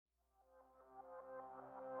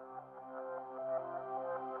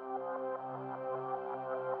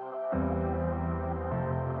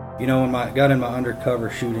You know, when I got in my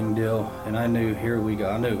undercover shooting deal, and I knew, here we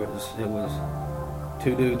go. I knew it was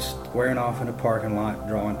two dudes squaring off in a parking lot,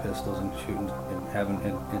 drawing pistols and shooting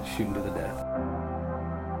and shooting to the death.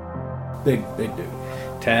 Big dude,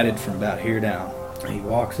 tatted from about here down. He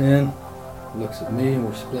walks in, looks at me, and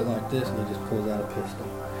we're split like this, and he just pulls out a pistol,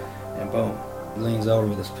 and boom, leans over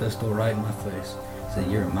with his pistol right in my face.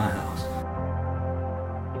 Said, "You're in my house."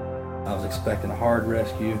 I was expecting a hard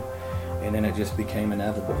rescue, and then it just became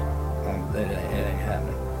inevitable. It ain't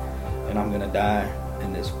happening. And I'm gonna die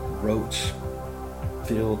in this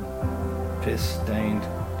roach-filled, piss-stained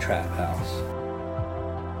trap house.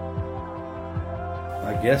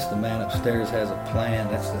 I guess the man upstairs has a plan.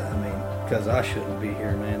 Because I shouldn't be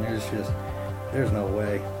here, man. There's no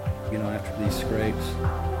way, after these scrapes.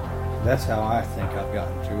 That's how I think I've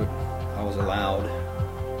gotten through it. I was allowed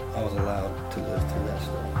to live through that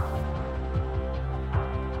stuff.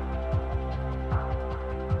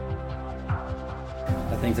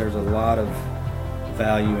 I think there's a lot of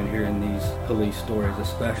value in hearing these police stories,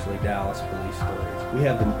 especially Dallas police stories. We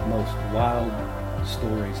have the most wild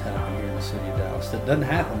stories happen here in the city of Dallas that doesn't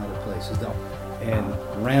happen other places, though. And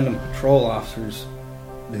random patrol officers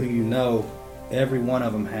who every one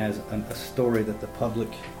of them has a story that the public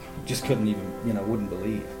just couldn't even, wouldn't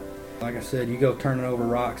believe. Like I said, you go turning over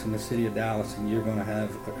rocks in the city of Dallas and you're going to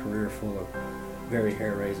have a career full of very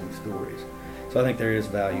hair-raising stories. So I think there is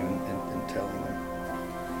value in telling them.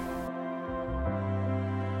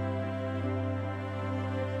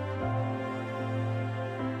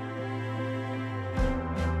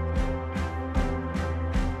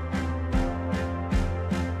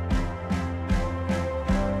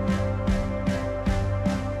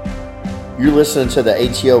 You're listening to the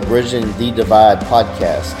ATO Bridging the Divide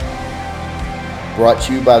podcast, brought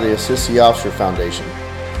to you by the Assist the Officer Foundation.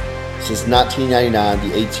 Since 1999,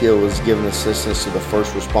 the ATO has given assistance to the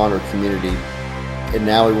first responder community, and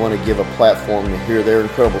now we want to give a platform to hear their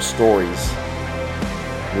incredible stories.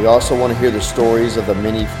 We also want to hear the stories of the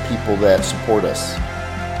many people that support us.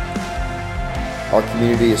 Our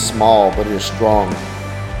community is small, but it is strong.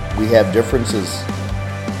 We have differences.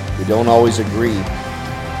 We don't always agree.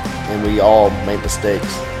 And we all make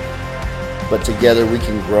mistakes. But together we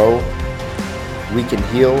can grow, we can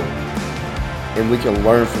heal, and we can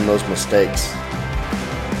learn from those mistakes.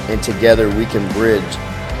 And together we can bridge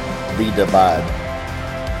the divide.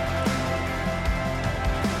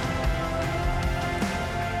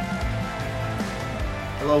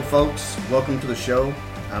 Hello folks, welcome to the show.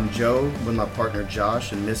 I'm Joe with my partner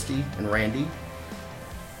Josh and Misty and Randy.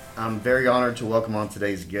 I'm very honored to welcome on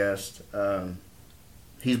today's guest.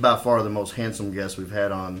 He's by far the most handsome guest we've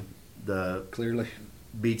had on the Clearly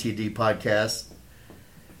BTD podcast.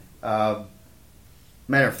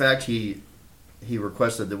 Matter of fact, he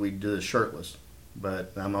requested that we do this shirtless,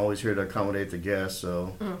 but I'm always here to accommodate the guests.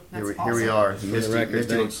 So here we are. Misty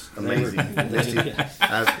looks amazing. Misty,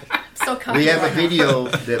 so we have a video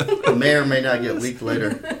that may or may not get leaked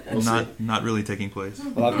later. Not really taking place.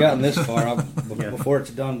 Well, I've gotten this far. Before it's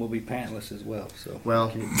done, we'll be pantless as well. So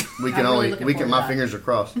we can. My fingers are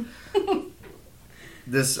crossed.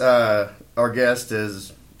 This our guest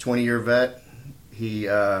is 20-year vet. He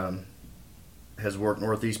has worked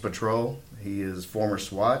Northeast Patrol. He is former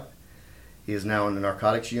SWAT. He is now in the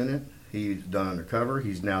narcotics unit. He's done undercover.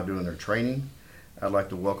 He's now doing their training. I'd like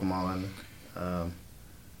to welcome on.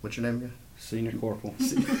 What's your name again? Senior Corporal.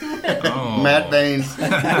 Matt Baines.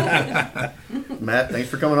 Matt, thanks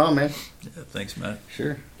for coming on, man. Yeah, thanks, Matt.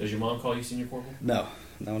 Sure. Does your mom call you Senior Corporal? No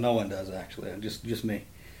one does actually. Just me.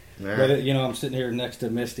 Right. But I'm sitting here next to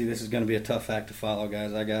Misty. This is going to be a tough act to follow,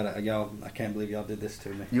 guys. I can't believe y'all did this to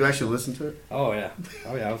me. You actually listened to it? Oh yeah.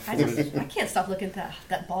 I can't stop looking at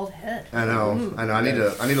that bald head. I know. I need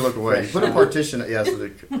to look away. Put a partition. Yeah.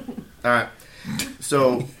 All right.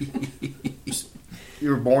 So you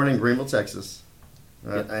were born in Greenville, Texas,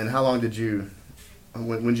 Yep. And how long did you?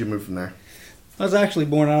 When did you move from there? I was actually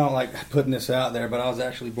born. I don't like putting this out there, but I was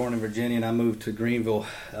actually born in Virginia, and I moved to Greenville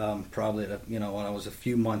probably when I was a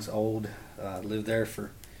few months old. Lived there for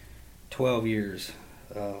 12 years.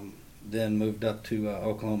 Then moved up to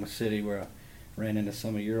Oklahoma City, where I ran into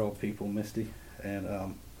some of your old people, Misty,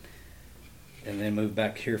 and then moved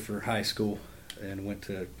back here for high school and went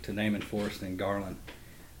to Naaman Forest in Garland.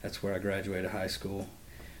 That's where I graduated high school.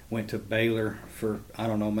 Went to Baylor for, I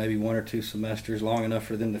don't know, maybe 1 or 2 semesters, long enough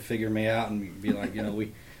for them to figure me out and be like,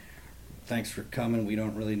 thanks for coming. We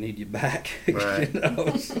don't really need you back. Right.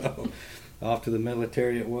 So off to the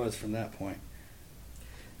military it was from that point.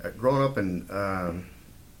 Growing up in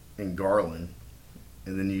Garland,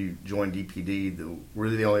 and then you joined DPD. Were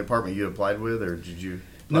you the only department you applied with, or did you?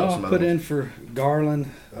 No, some I other put in ones? for Garland,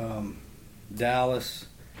 Dallas,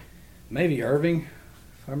 maybe Irving,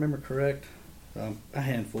 if I remember correct. A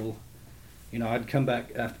handful. You know, I'd come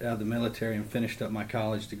back out of the military and finished up my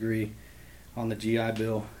college degree on the GI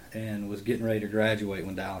Bill and was getting ready to graduate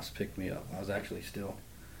when Dallas picked me up. I was actually still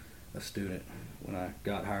a student when I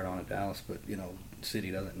got hired on at Dallas, but, you know, the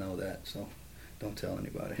city doesn't know that, so don't tell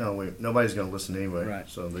anybody. No, nobody's going to listen anyway. Right.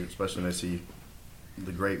 So especially when they see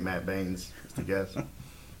the great Matt Baines, is the guest.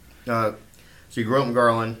 So you grew up in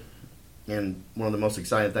Garland, and one of the most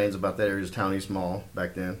exciting things about that area is Town East Mall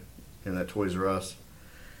back then, and that Toys R Us.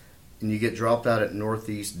 And you get dropped out at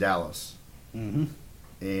Northeast Dallas. Mm-hmm.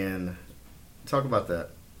 And talk about that.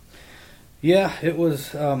 Yeah, it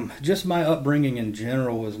was just my upbringing in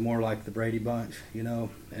general was more like the Brady Bunch, you know,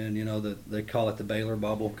 and you know they call it the Baylor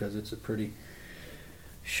bubble because it's a pretty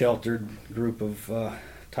sheltered group of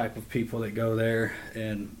type of people that go there,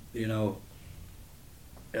 and you know,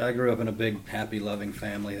 I grew up in a big, happy, loving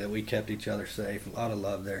family that we kept each other safe, a lot of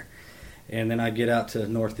love there, and then I get out to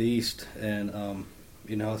Northeast, and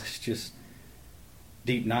you know, it's just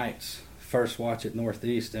deep nights. First watch at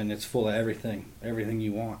Northeast, and it's full of everything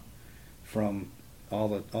you want. From all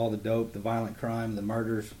the dope, the violent crime, the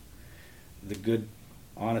murders, the good,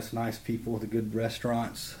 honest, nice people, the good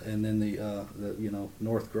restaurants, and then the you know,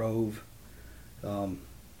 North Grove,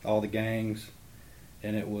 all the gangs,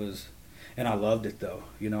 and I loved it though.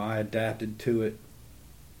 You know, I adapted to it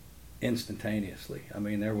instantaneously. I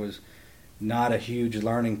mean, there was not a huge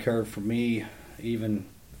learning curve for me, even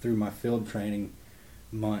through my field training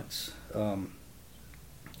months.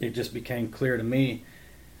 It just became clear to me.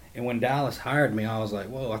 And when Dallas hired me, I was like,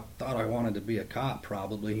 "Whoa!" I thought I wanted to be a cop,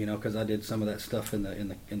 probably, you know, because I did some of that stuff in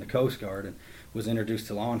the Coast Guard and was introduced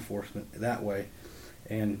to law enforcement that way,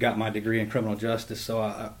 and got my degree in criminal justice. So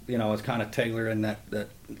I was kind of tailoring that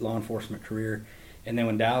law enforcement career. And then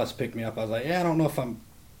when Dallas picked me up, I was like, "Yeah, I don't know if I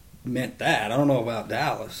meant that. I don't know about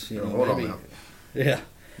Dallas, you know, hold maybe." on Yeah.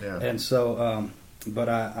 Yeah. And so, but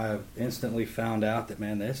I instantly found out that,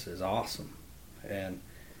 man, this is awesome, and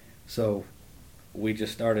so we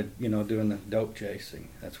just started, you know, doing the dope chasing.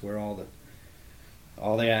 That's where all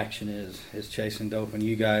the action is chasing dope, and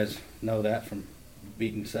you guys know that from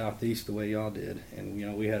beating Southeast the way y'all did. And you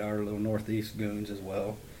know, we had our little Northeast goons as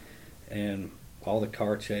well, and all the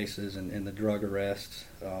car chases and the drug arrests,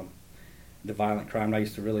 the violent crime. I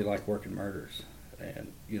used to really like working murders,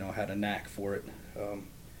 and you know, had a knack for it.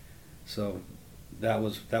 So that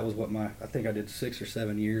was what I think I did 6 or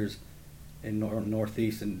 7 years in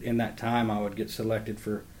Northeast, and in that time I would get selected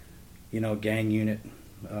for, you know, gang unit,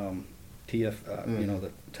 TF, you know, the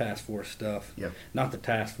task force stuff. Yeah. Not the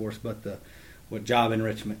task force, but what job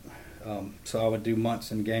enrichment. So I would do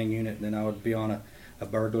months in gang unit, and then I would be on a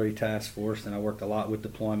burglary task force, and I worked a lot with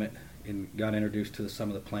deployment and got introduced to some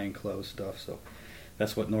of the plainclothes stuff. So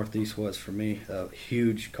that's what Northeast was for me. A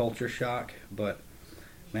huge culture shock, but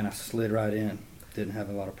man, I slid right in. Didn't have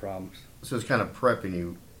a lot of problems. So it's kind of prepping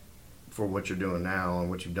you for what you're doing now and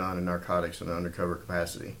what you've done in narcotics in an undercover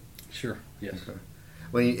capacity. Sure. Yes. Okay.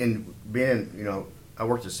 Well, and being, you know, I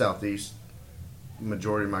worked at Southeast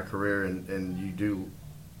majority of my career, and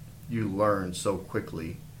you learn so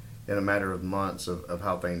quickly in a matter of months of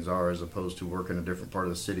how things are, as opposed to working in a different part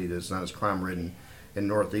of the city that's not as crime ridden. And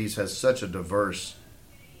Northeast has such a diverse,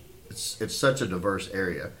 it's such a diverse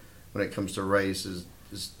area when it comes to race, is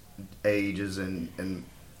ages, and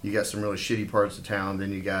you got some really shitty parts of town,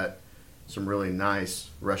 then you got some really nice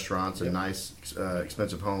restaurants and nice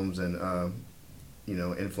expensive homes, and you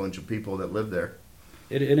know, influential people that live there.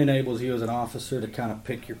 It enables you as an officer to kind of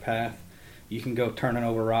pick your path. You can go turning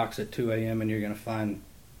over rocks at 2 a.m. and you're going to find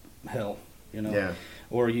hell, you know. Yeah.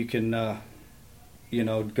 Or you can, you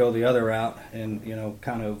know, go the other route and, you know,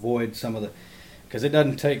 kind of avoid some of the, because it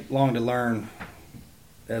doesn't take long to learn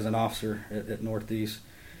as an officer at Northeast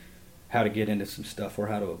how to get into some stuff or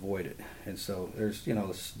how to avoid it. And so there's, you know,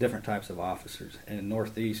 there's different types of officers. And in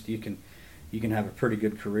Northeast, you can have a pretty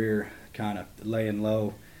good career kind of laying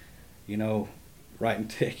low, you know, writing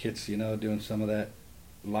tickets, you know, doing some of that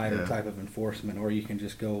lighter type of enforcement, or you can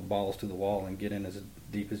just go balls to the wall and get in as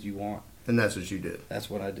deep as you want. And that's what you did. That's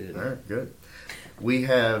what I did. All right, good. We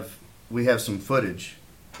have some footage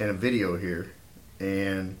and a video here,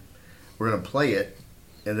 and we're going to play it,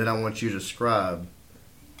 and then I want you to describe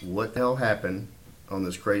what the hell happened on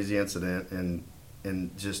this crazy incident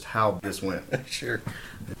and just how this went. Sure.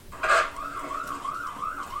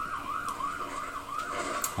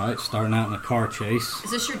 All right, starting out in a car chase. Is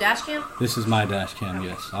this your dash cam? This is my dash cam,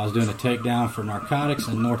 yes. I was doing a takedown for narcotics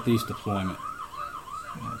and Northeast deployment.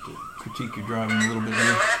 I have to critique your driving a little bit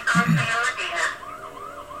here.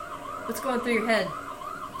 What's going through your head?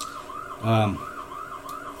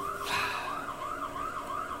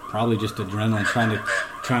 Probably just adrenaline,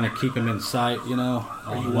 trying to keep him in sight. You know.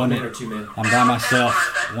 Are you one man or two men? I'm by myself,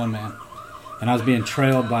 one man, and I was being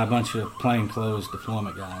trailed by a bunch of plainclothes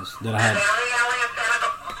deployment guys that I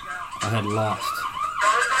had lost.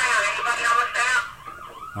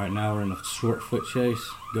 All right, now we're in a short foot chase,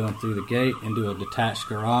 going through the gate into a detached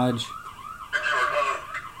garage.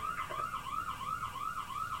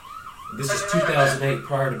 This is 2008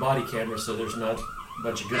 prior to body camera, so there's not a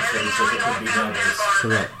bunch of good things that there could be nowadays.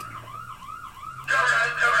 Correct.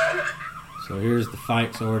 So here's the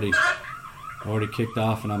fight's already kicked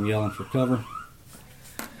off, and I'm yelling for cover.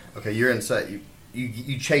 Okay, you're inside.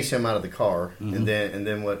 You chase him out of the car, Mm-hmm. and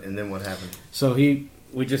then what happened? So he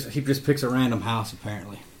just picks a random house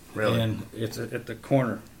apparently. Really? And it's at the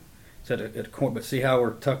corner. It's at a corner, but see how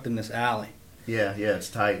we're tucked in this alley. Yeah, it's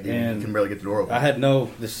tight. Dude. And you can barely get the door open. I had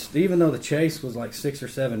even though the chase was like 6 or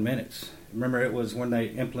 7 minutes. Remember, it was when they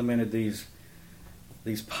implemented these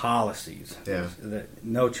policies. Yeah. The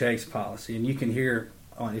no chase policy, and you can hear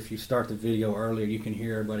if you start the video earlier, you can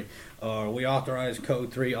hear everybody. We authorize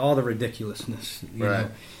Code 3, all the ridiculousness. You Right.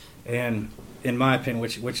 know? And in my opinion,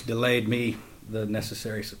 which delayed me the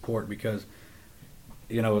necessary support because,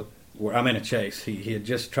 you know, I'm in a chase. He had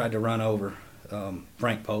just tried to run over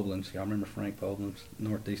Frank Poblins. Y'all remember Frank Poblins,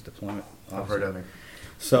 Northeast Deployment officer? I've heard of him.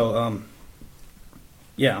 So,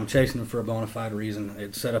 yeah, I'm chasing him for a bona fide reason.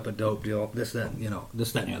 It set up a dope deal. This, that, and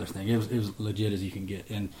the other thing. It was legit as you can get.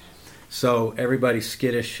 And so everybody's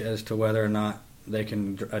skittish as to whether or not they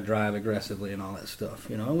can drive aggressively and all that stuff.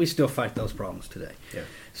 You know, and we still fight those problems today. Yeah.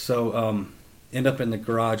 So, end up in the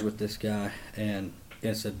garage with this guy, and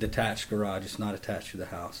it's a detached garage. It's not attached to the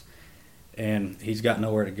house. And he's got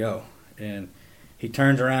nowhere to go. And he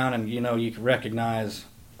turns around, and, you can recognize,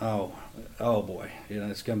 oh boy,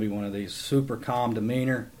 it's going to be one of these super calm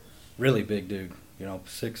demeanor, really big dude,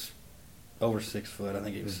 over 6 foot. I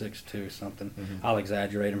think he was 6'2", something. Mm-hmm. I'll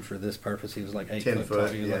exaggerate him for this purpose. He was like 8 10 foot foot,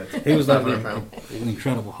 tall. yeah. He was like 500 pounds. an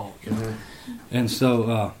incredible Hulk. Mm-hmm. And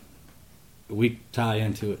so we tie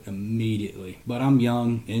into it immediately. But I'm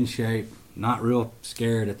young, in shape, not real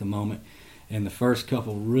scared at the moment. And the first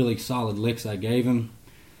couple really solid licks I gave him,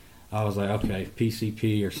 I was like, okay,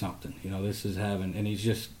 PCP or something. This is having, and he's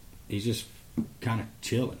just kind of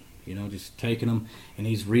chilling, just taking them, and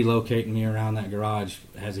he's relocating me around that garage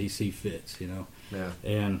as he see fits, Yeah.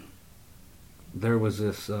 And there was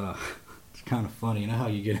this, it's kind of funny, how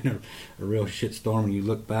you get in a real shit storm and you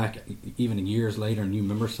look back even years later and you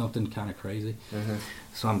remember something kind of crazy. Mm-hmm.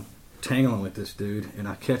 So I'm tangling with this dude, and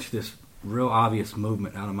I catch this real obvious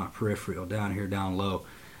movement out of my peripheral down here, down low.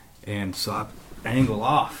 And so I angle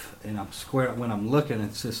off, and I'm square. When I'm looking,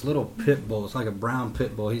 it's this little pit bull. It's like a brown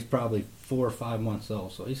pit bull. He's probably 4 or 5 months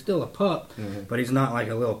old. So he's still a pup, Mm-hmm. but he's not like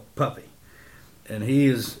a little puppy. And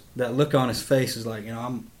that look on his face is like,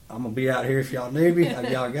 I'm going to be out here if y'all need me.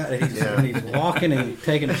 Y'all got it. And he's walking and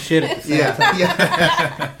taking a shit at the same time.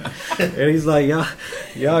 Yeah. And he's like,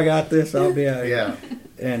 y'all got this. I'll be out here. Yeah.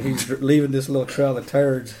 And he's leaving this little trail of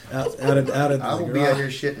turds out of the I will garage. be out here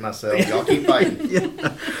shitting myself. Y'all keep fighting.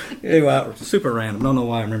 Yeah. Anyway, super random. Don't know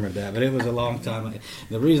why I remembered that, but it was a long time.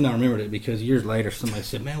 The reason I remembered it because years later somebody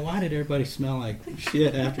said, "Man, why did everybody smell like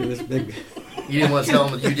shit after this big?" You didn't want to tell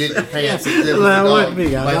them that you did your pants. That wasn't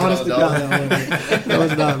me. I honestly that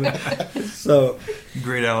was not me. So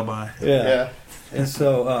Great alibi. yeah. And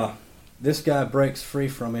so this guy breaks free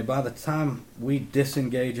from me. By the time we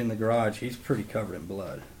disengage in the garage, he's pretty covered in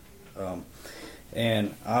blood.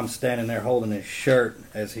 And I'm standing there holding his shirt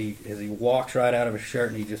as he walks right out of his shirt,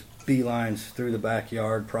 and he just beelines through the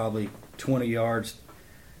backyard, probably 20 yards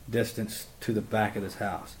distance to the back of this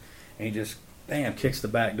house. And he just, bam, kicks the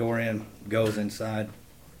back door in, goes inside.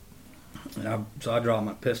 And so I draw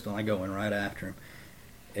my pistol, and I go in right after him.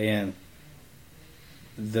 And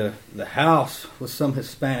the house was some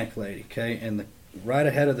Hispanic lady, okay? And right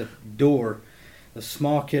ahead of the door, the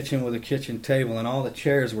small kitchen with a kitchen table, and all the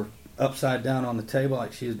chairs were upside down on the table,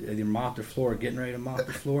 like she was either mopped the floor or getting ready to mop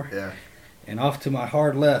the floor. Yeah. And off to my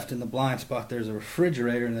hard left in the blind spot, there's a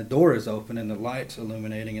refrigerator, and the door is open, and the light's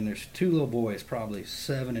illuminating, and there's 2 little boys, probably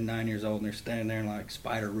 7 and 9 years old, and they're standing there in like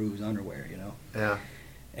Spider Rue's underwear, Yeah.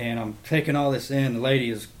 And I'm taking all this in. The lady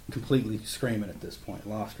is completely screaming at this point,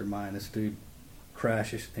 lost her mind. This dude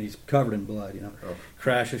crashes, and he's covered in blood, Oh.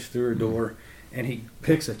 crashes through her door, and he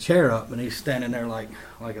picks a chair up, and he's standing there like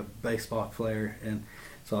a baseball player. And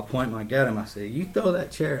so I point my gun at him. I say, "You throw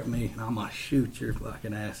that chair at me, and I'm gonna shoot your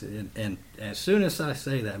fucking ass." And as soon as I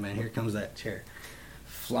say that, man, here comes that chair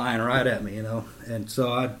flying right at me, And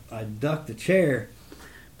so I duck the chair,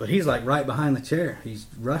 but he's like right behind the chair. He's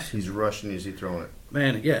rushing. He's rushing as he's throwing it.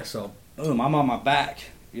 Man, yeah, so boom, I'm on my back,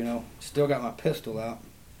 still got my pistol out.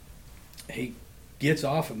 He gets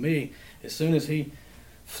off of me. As soon as he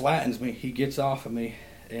flattens me, he gets off of me,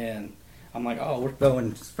 and I'm like, oh, we're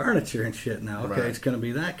throwing furniture and shit now. Okay, Right. It's going to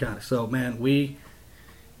be that kind of. So, man, we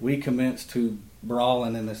commenced to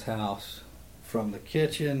brawling in this house from the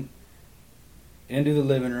kitchen into the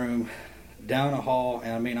living room, down a hall,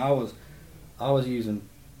 and I mean, I was using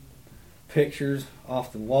pictures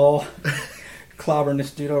off the wall, clobbering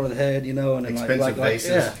this dude over the head, and then Expensive vases,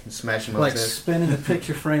 yeah, smashing like his head. spinning the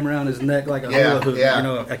picture frame around his neck like a Yeah, hula hoop,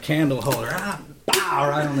 yeah. a candle holder, bow,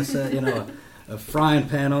 right on the set, a frying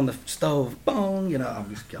pan on the stove, boom,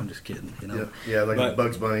 I'm just kidding, Yeah, like But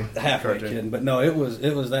Bugs Bunny. halfway cartoon. kidding, but no, it was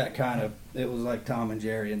that kind of, it was like Tom and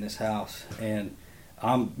Jerry in this house, and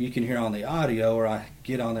you can hear on the audio, or I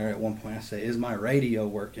get on there at one point, I say, is my radio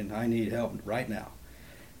working? I need help right now.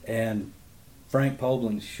 And Frank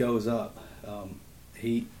Poblin shows up.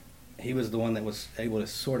 He was the one that was able to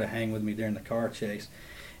sort of hang with me during the car chase,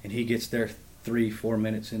 and he gets there 3-4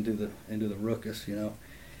 minutes into the ruckus,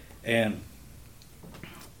 and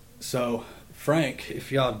so Frank,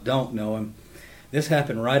 if y'all don't know him, this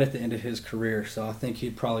happened right at the end of his career, so I think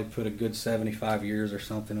he'd probably put a good 75 years or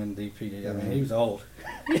something in DPD. I mean, he was old.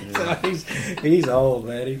 So he's old,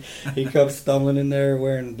 man. He comes stumbling in there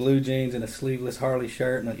wearing blue jeans and a sleeveless Harley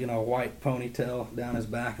shirt and a white ponytail down his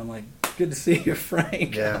back. I'm like, good to see you,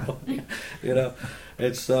 Frank. Yeah.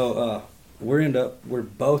 And so we're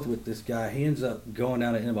both with this guy. He ends up going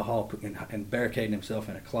down the end of a hall and barricading himself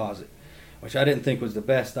in a closet, which I didn't think was the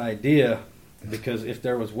best idea, because if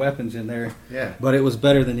there was weapons in there, Yeah. but it was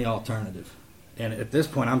better than the alternative. And at this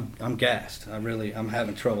point, I'm gassed. I'm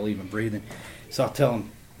having trouble even breathing. So I tell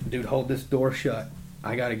him, dude, hold this door shut.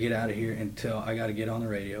 I got to get out of here I got to get on the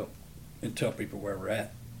radio and tell people where we're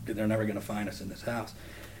at, because they're never going to find us in this house.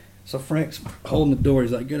 So Frank's holding the door.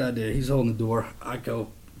 He's like, good idea. He's holding the door. I go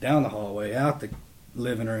down the hallway, out the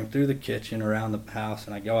living room, through the kitchen, around the house,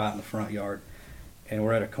 and I go out in the front yard. And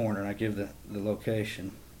we're at a corner, and I give the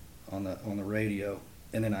location on the radio,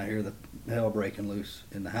 and then I hear the hell breaking loose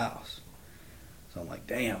in the house. So I'm like,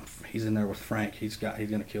 damn, he's in there with Frank. He's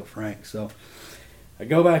gonna kill Frank. So I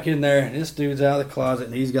go back in there, and this dude's out of the closet,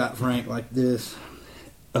 and he's got Frank like this,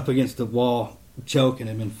 up against the wall, choking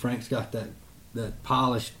him, and Frank's got that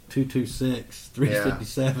polished 226,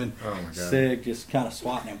 357 Oh my God. SIG, just kind of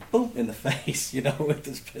swatting him, boom, in the face, with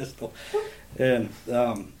his pistol. And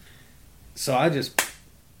so I just,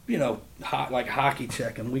 like hockey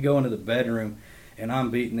check him. We go into the bedroom, and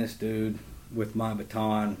I'm beating this dude with my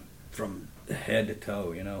baton from head to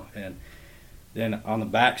toe, and then on the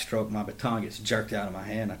backstroke, my baton gets jerked out of my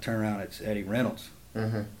hand. I turn around, it's Eddie Reynolds.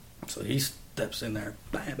 Mm-hmm. So he steps in there,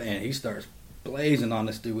 bam, bam, he starts blazing on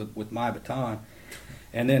this dude with my baton.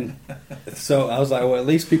 And then, so I was like, well, at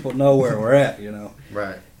least people know where we're at,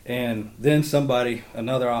 Right. And then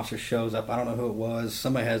another officer shows up. I don't know who it was.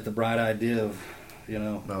 Somebody has the bright idea of,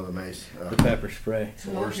 No, the mace. the pepper spray.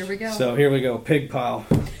 Oh, here we go. So here we go, pig pile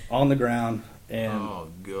on the ground, and Oh,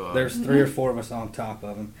 God. there's 3 or 4 of us on top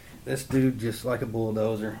of him. This dude, just like a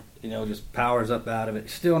bulldozer, just powers up out of it.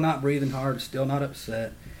 Still not breathing hard, still not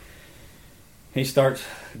upset. He starts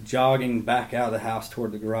jogging back out of the house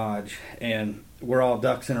toward the garage, and we're all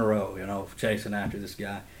ducks in a row, chasing after this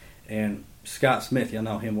guy. And Scott Smith, you'll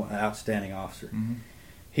know him, an outstanding officer. Mhm.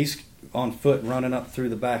 He's on foot running up through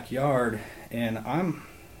the backyard, and I'm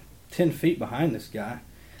 10 feet behind this guy.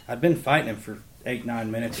 I'd been fighting him for 8-9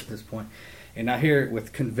 minutes at this point. And I hear it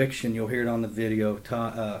with conviction. You'll hear it on the video.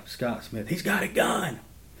 Scott Smith, he's got a gun.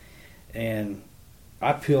 And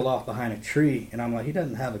I peeled off behind a tree, and I'm like, he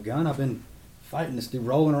doesn't have a gun. I've been fighting this dude,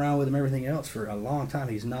 rolling around with him, everything else for a long time.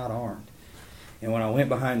 He's not armed. And when I went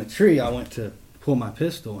behind the tree, I went to pull my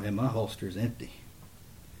pistol, and my holster's empty.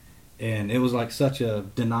 And it was like such a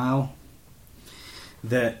denial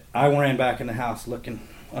that I ran back in the house looking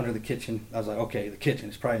under the kitchen. I was like, okay, the kitchen.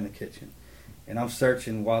 It's probably in the kitchen. And I'm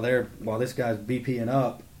searching while this guy's BPing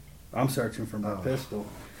up. I'm searching for my pistol.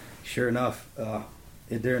 Sure enough,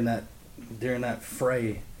 during that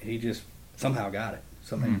fray, he just somehow got it.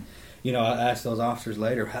 Something, I asked those officers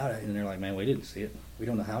later and they're like, man, we didn't see it. We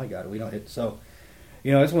don't know how he got it. So,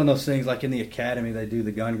 it's one of those things. Like in the academy, they do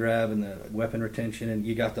the gun grab and the weapon retention, and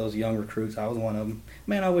you got those young recruits. I was one of them.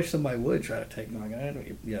 Man, I wish somebody would try to take my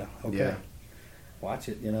gun. Yeah, okay. Yeah. Watch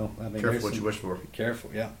it. I mean, Careful what you wish for. Be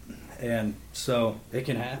careful, yeah. And so it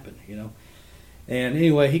can happen, And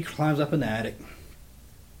anyway, he climbs up in the attic.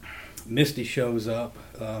 Misty shows up,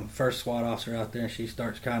 first SWAT officer out there, and she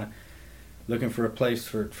starts kind of looking for a place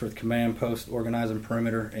for the command post, organizing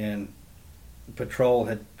perimeter, and patrol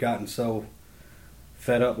had gotten so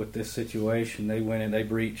fed up with this situation, they went in, they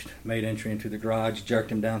breached, made entry into the garage,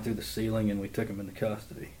 jerked him down through the ceiling, and we took him into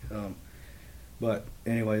custody. But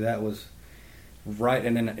anyway, that was right.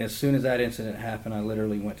 And then as soon as that incident happened, I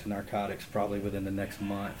literally went to narcotics probably within the next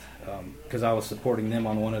month, because I was supporting them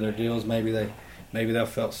on one of their deals. Maybe they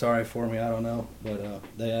felt sorry for me, I don't know. But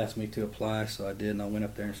they asked me to apply, so I did, and I went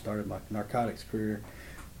up there and started my narcotics career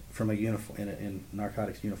from a uniform in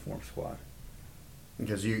narcotics uniform squad.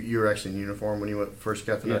 Because you were actually in uniform when you first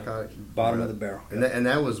got the narcotics? Bottom of the barrel. And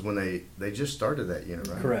that was when they just started that unit,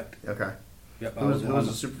 right? Correct. Okay. Yep. Who was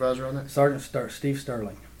the supervisor on that? Sergeant Steve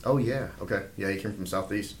Sterling. Oh, yeah. Okay. Yeah, he came from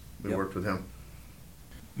Southeast. We Yep. worked with him.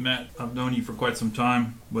 Matt, I've known you for quite some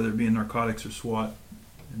time, whether it be in narcotics or SWAT,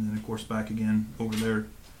 and then of course back again over there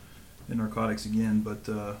in narcotics again. But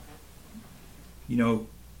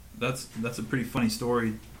that's a pretty funny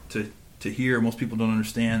story to hear. Most people don't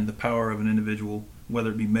understand the power of an individual,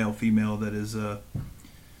 whether it be male, female, that is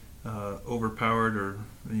overpowered or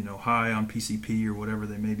high on PCP or whatever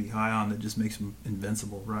they may be high on, that just makes them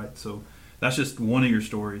invincible, right? So that's just one of your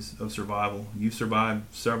stories of survival. You've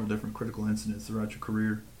survived several different critical incidents throughout your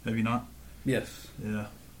career, have you not? Yes. Yeah,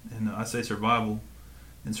 and I say survival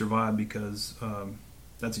and survive because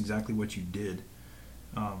that's exactly what you did.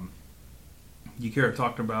 Do you care to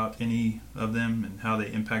talk about any of them and how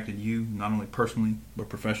they impacted you, not only personally but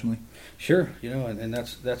professionally? Sure. And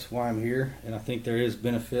that's why I'm here, and I think there is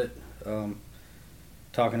benefit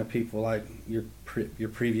talking to people like your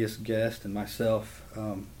previous guest and myself,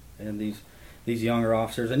 and these younger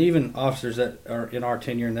officers, and even officers that are in our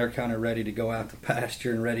tenure and they're kind of ready to go out to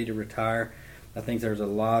pasture and ready to retire. I think there's a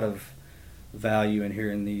lot of value in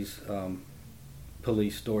hearing these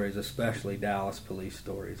police stories, especially Dallas police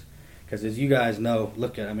stories. Because as you guys know,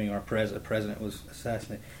 our president was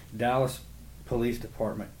assassinated. Dallas Police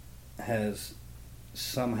Department has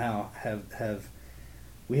somehow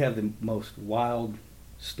we have the most wild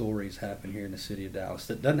stories happen here in the city of Dallas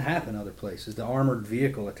that doesn't happen other places. The armored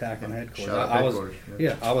vehicle attack on headquarters.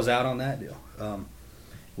 I was out on that deal.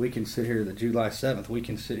 We can sit here, the July 7th, we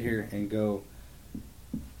can sit here and go,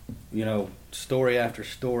 story after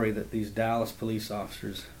story that these Dallas police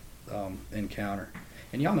officers encounter.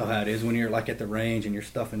 And y'all know how it is when you're like at the range and you're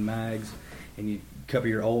stuffing mags and a couple of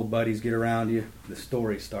your old buddies get around you, the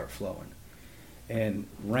stories start flowing. And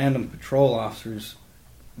random patrol officers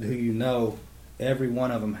who every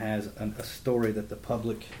one of them has a story that the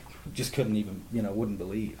public just couldn't even, wouldn't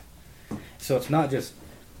believe. So it's not just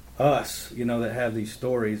us, that have these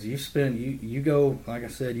stories. You go, like I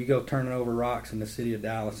said, you go turning over rocks in the city of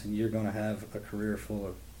Dallas and you're going to have a career full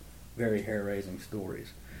of very hair-raising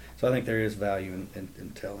stories. So I think there is value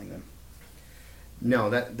in telling them. No,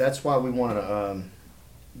 that's why we want to,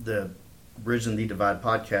 the Bridging the Divide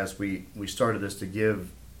podcast, we started this to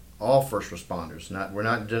give all first responders. We're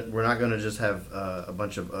not going to just have a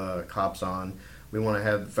bunch of cops on. We want to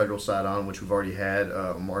have the federal side on, which we've already had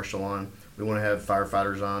a marshal on. We want to have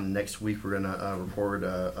firefighters on. Next week we're going to record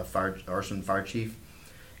a arson fire chief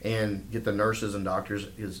and get the nurses and doctors,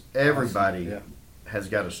 because everybody Awesome. Yeah. has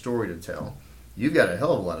got a story to tell. You've got a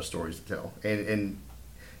hell of a lot of stories to tell, and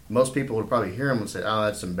most people would probably hear them and say, "Oh,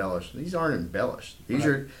 that's embellished." These aren't embellished.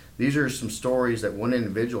 These are some stories that one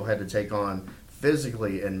individual had to take on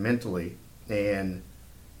physically and mentally, and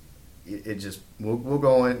it just we'll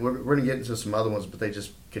go in. We're going to get into some other ones, but they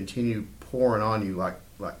just continue pouring on you like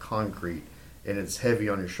concrete, and it's heavy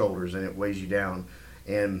on your shoulders and it weighs you down.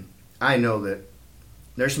 And I know that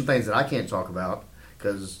there's some things that I can't talk about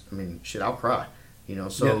because I'll cry.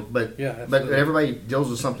 So Yeah. but Absolutely. everybody deals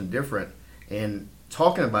with something different, and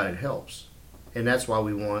talking about it helps, and that's why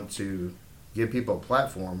we want to give people a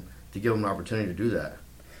platform to give them an opportunity to do that.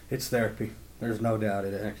 It's therapy. There's no doubt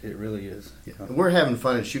it really is. And we're having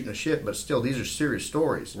fun and shooting the shit, but still, these are serious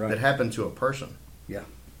stories Right. that happen to a person. Yeah.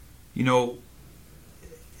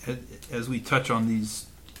 As we touch on these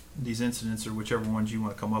incidents, or whichever ones you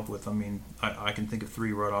want to come up with, I can think of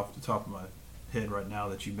three right off the top of my head right now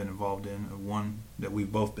that you've been involved in. One that we've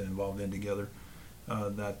both been involved in together.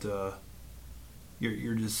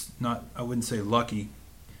 You're just not, I wouldn't say lucky,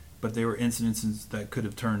 but they were incidences that could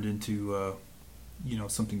have turned into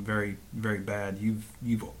something very, very bad.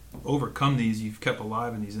 You've overcome these. You've kept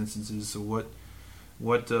alive in these instances. So what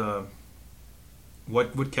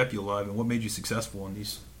kept you alive, and what made you successful in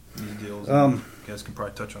these deals? You guys can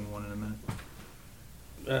probably touch on one in a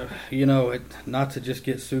minute. Not to just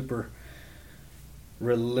get super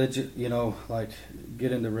religious, like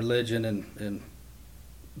get into religion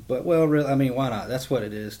why not? That's what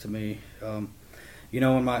it is to me.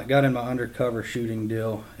 When I got in my undercover shooting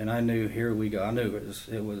deal, and I knew, here we go. I knew it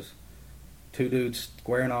two dudes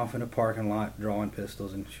squaring off in a parking lot, drawing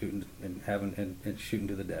pistols and shooting and shooting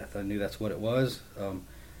to the death. I knew that's what it was,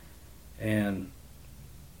 and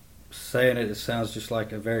saying it sounds just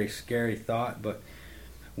like a very scary thought, but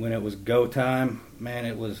when it was go time, man,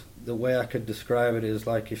 it was, the way I could describe it is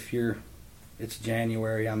like if it's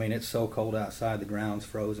January, I mean, it's so cold outside, the ground's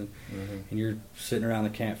frozen, and you're sitting around the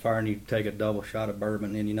campfire and you take a double shot of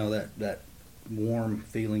bourbon, and you know that warm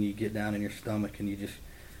feeling you get down in your stomach, and you just,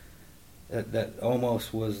 that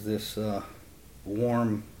almost was this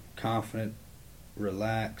warm, confident,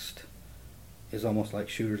 relaxed, is almost like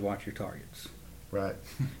shooters watch your targets. Right.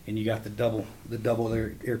 And you got the double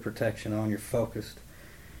ear protection on, you're focused.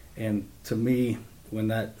 And to me, when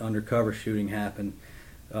that undercover shooting happened,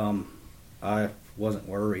 I wasn't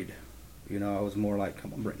worried. You know, I was more like,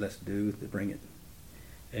 come on, let's bring it.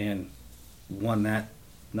 And won that,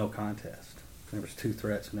 no contest. There was 2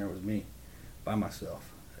 threats, and there was me by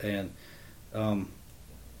myself. And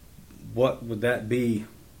what would that be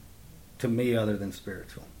to me other than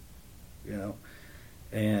spiritual? You know?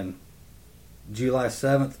 And July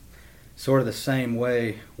 7th, sort of the same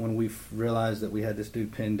way, when we realized that we had this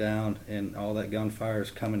dude pinned down and all that gunfire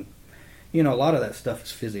is coming. You know, a lot of that stuff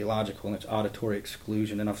is physiological and it's auditory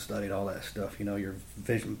exclusion, and I've studied all that stuff. You know, your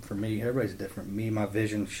vision, for me, everybody's different. My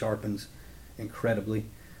vision sharpens incredibly.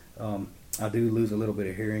 I do lose a little bit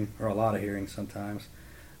of hearing, or a lot of hearing sometimes,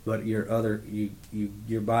 but your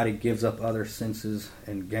body gives up other senses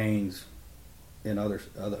and gains in other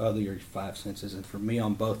your 5 senses. And for me,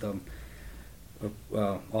 on both of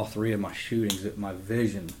them, all 3 of my shootings, my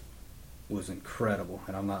vision was incredible,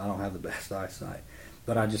 and I don't have the best eyesight,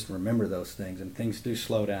 but I just remember those things, and things do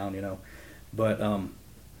slow down, you know. But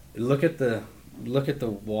look at the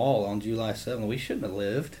wall on July 7th. We shouldn't have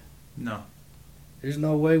lived. No. There's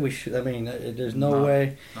no way we should. I mean, there's no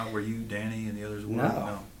way. Not where you, Danny, and the others were.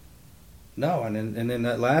 No. And then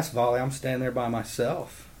that last volley, I'm standing there by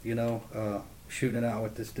myself, you know, shooting it out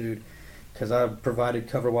with this dude, because I provided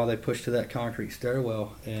cover while they pushed to that concrete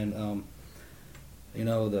stairwell. And you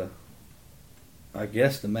know, I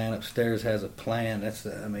guess the man upstairs has a plan.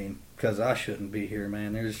 Because I shouldn't be here,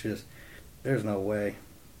 man. There's no way,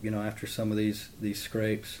 you know, after some of these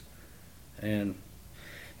scrapes. And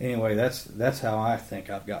anyway, that's how I think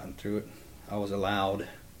I've gotten through it. I was allowed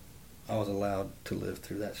to live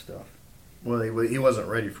through that stuff. Well, he wasn't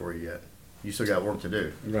ready for you yet. You still got work to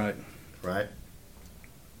do. Right. Right.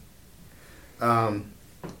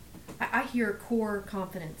 I hear core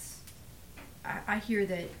confidence. I hear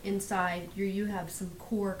that inside you have some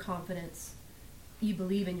core confidence. You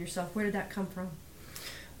believe in yourself. Where did that come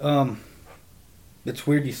from? It's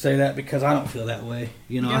weird you say that, because I don't feel that way.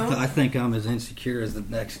 You know, No? I think I'm as insecure as the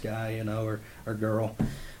next guy, you know, or girl.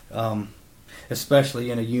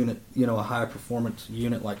 Especially in a unit, you know, a high performance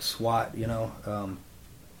unit like SWAT, you know.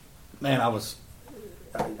 Man,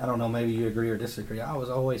 I don't know, maybe you agree or disagree. I was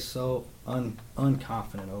always so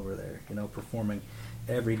unconfident over there, you know, performing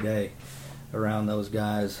every day around those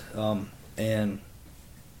guys. And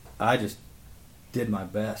I just did my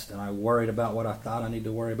best, and I worried about what I thought I needed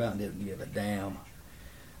to worry about and didn't give a damn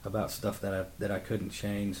about stuff that I couldn't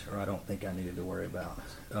change, or I don't think I needed to worry about.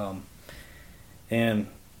 And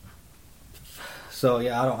so,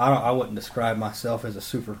 yeah, I wouldn't describe myself as a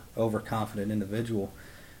super overconfident individual.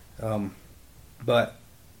 But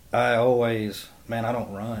I always, man, I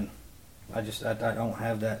don't run. I don't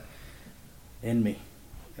have that in me.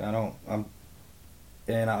 I'll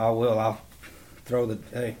throw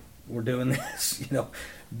hey, we're doing this, you know,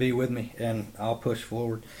 be with me, and I'll push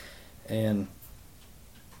forward. And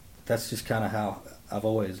that's just kind of how I've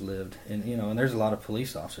always lived. And, you know, and there's a lot of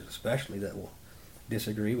police officers especially that will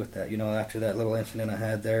disagree with that. You know, after that little incident I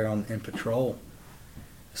had there in patrol,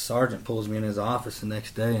 the sergeant pulls me in his office the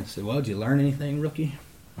next day and said, "Well, did you learn anything, rookie?"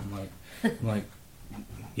 I'm like,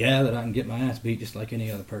 yeah, that I can get my ass beat just like any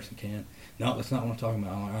other person can. No, that's not what I'm talking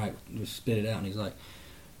about. I'm like, all right, just spit it out. And he's like,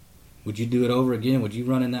 "Would you do it over again? Would you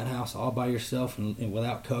run in that house all by yourself and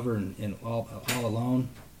without cover and all alone?"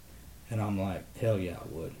 And I'm like, hell yeah, I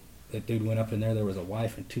would. That dude went up in there was a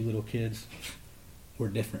wife and 2 little kids. We're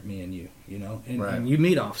different, me and you know. And, right. And you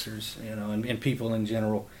meet officers, you know, and people in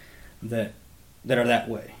general that are that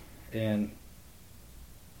way. And,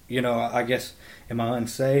 you know, I guess, am I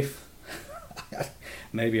unsafe?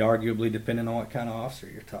 Maybe arguably, depending on what kind of officer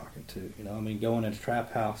you're talking to. You know, I mean, going in a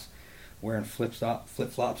trap house wearing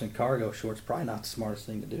flip-flops and cargo shorts, probably not the smartest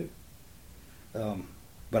thing to do.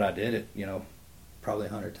 But I did it, you know, probably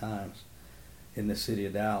 100 times in the city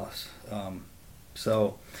of Dallas.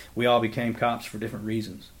 So we all became cops for different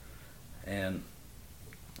reasons. And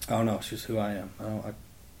I don't know, it's just who I am. I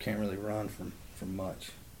can't really run from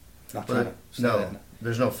much. Not trying to say that.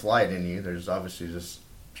 There's no flight in you. There's obviously just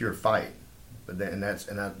pure fight. But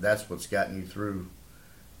that's what's gotten you through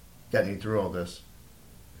all this,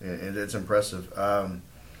 and it's impressive.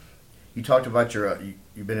 You talked about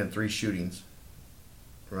you've been in 3 shootings,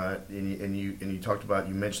 right? And you talked about,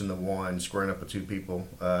 you mentioned the one squaring up with 2 people.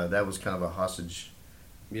 That was kind of a hostage,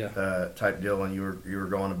 type deal, and you were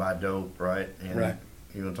going to buy dope, right? And right.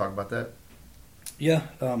 You want to talk about that? Yeah,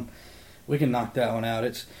 we can knock that one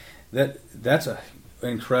out. That's a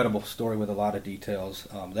incredible story with a lot of details.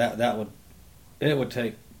 It would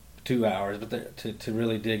take 2 hours, but to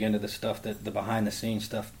really dig into the stuff, the behind the scenes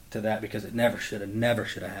stuff to that, because it never should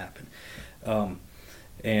have happened.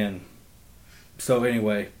 And so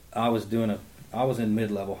anyway, I was in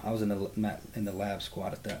mid-level. I was in the lab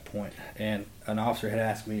squad at that point, and an officer had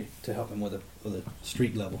asked me to help him with a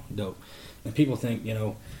street level dope. And people think,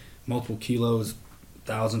 multiple kilos,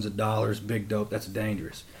 thousands of dollars, big dope, that's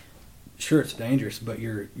dangerous. Sure, it's dangerous, but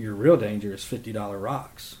your real danger is $50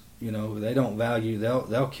 rocks. They don't value.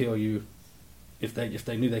 They'll kill you if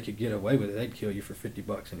they knew they could get away with it. They'd kill you for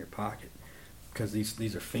 $50 in your pocket, because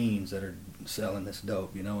these are fiends that are selling this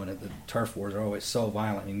dope. And the turf wars are always so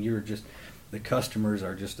violent, and the customers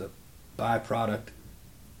are just a byproduct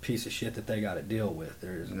piece of shit that they got to deal with.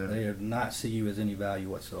 They do not see you as any value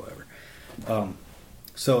whatsoever.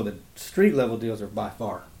 So the street level deals are by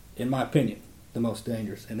far, in my opinion, the most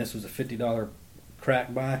dangerous. And this was a $50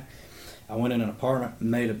 crack buy. I went in an apartment and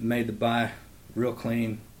made the buy real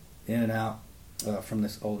clean, in and out, from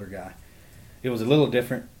this older guy. It was a little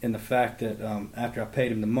different in the fact that after I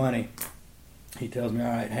paid him the money, he tells me, "All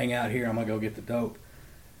right, hang out here. I'm gonna go get the dope."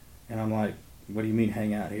 And I'm like, "What do you mean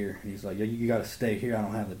hang out here?" And he's like, "Yeah, you got to stay here. I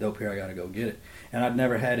don't have the dope here. I got to go get it." And I'd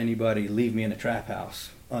never had anybody leave me in a trap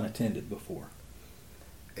house unattended before.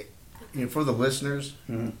 For the listeners,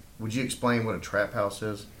 mm-hmm. Would you explain what a trap house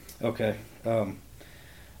is? Okay.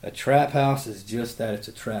 A trap house is just that. It's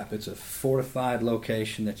a trap. It's a fortified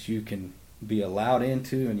location that you can be allowed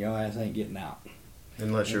into, and your ass ain't getting out.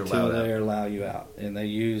 Unless you're allowed out. Until they allow you out. And they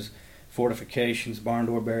use fortifications, barn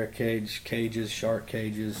door barricades, cages, shark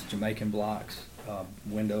cages, Jamaican blocks.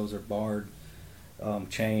 Windows are barred,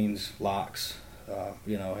 chains, locks,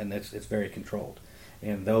 and it's very controlled.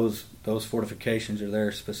 And those fortifications are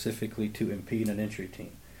there specifically to impede an entry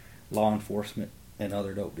team, law enforcement, and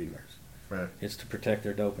other dope dealers. Right. It's to protect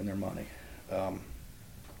their dope and their money.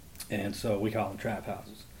 And so we call them trap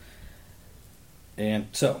houses. And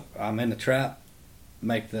so I'm in the trap,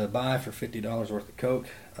 make the buy for $50 worth of coke,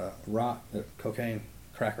 cocaine,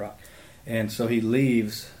 crack rock. And so he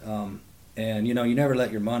leaves, and you never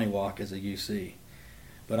let your money walk as a UC.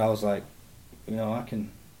 But I was like, I can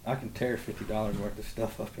tear $50 worth of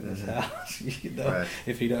stuff up in this house, right.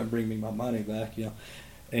 if he doesn't bring me my money back,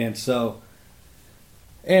 And so,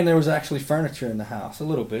 and there was actually furniture in the house, a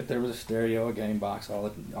little bit. There was a stereo, a game box, all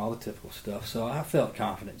the typical stuff. So I felt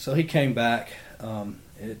confident. So he came back.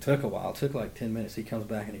 It took a while. It took like 10 minutes. He comes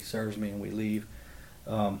back and he serves me, and we leave.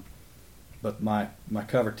 But my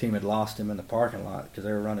cover team had lost him in the parking lot because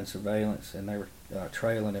they were running surveillance, and they were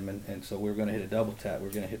trailing him. And so we were going to hit a double tap. We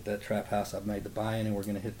were going to hit that trap house I've made the buy in, and we're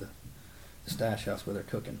going to hit the stash house where they're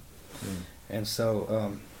cooking. And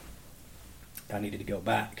so I needed to go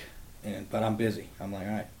back. But I'm busy. I'm like,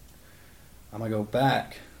 all right, I'm going to go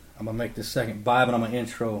back. I'm going to make this second buy, but I'm going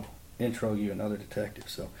to intro you another detective.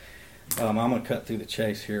 So I'm going to cut through the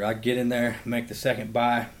chase here. I get in there, make the second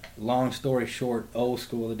buy. Long story short, old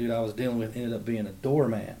school, the dude I was dealing with ended up being a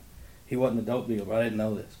doorman. He wasn't a dope dealer, but I didn't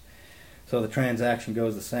know this. So the transaction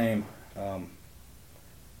goes the same.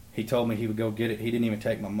 He told me he would go get it. He didn't even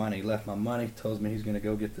take my money. He left my money, told me he's going to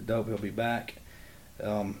go get the dope. He'll be back.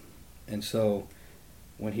 And so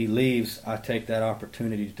when he leaves, I take that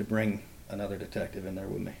opportunity to bring another detective in there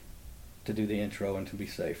with me to do the intro and to be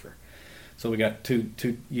safer. So we got two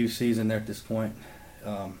UCs in there at this point.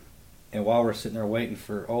 And while we're sitting there waiting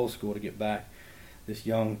for old school to get back, this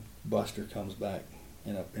young buster comes back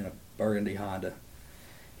in a burgundy Honda.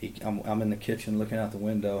 I'm in the kitchen looking out the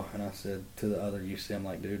window, and I said to the other UC, I'm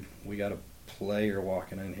like, dude, we got a player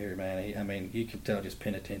walking in here, man. You can tell just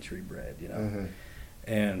penitentiary bred, Mm-hmm.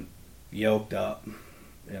 and yoked up,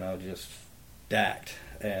 just stacked,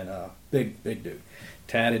 and big dude,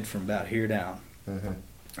 tatted from about here down.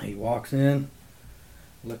 Mm-hmm. He walks in,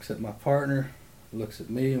 looks at my partner, looks at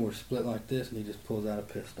me, and we're split like this, and he just pulls out a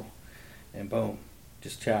pistol, and boom,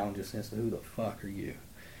 just challenges instantly, who the fuck are you?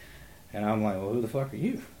 And I'm like, well, who the fuck are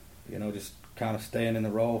you? Just kind of staying in the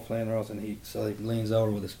role, playing the roles, and he leans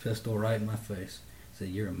over with his pistol right in my face. He said,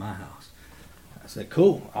 "You're in my house." I said,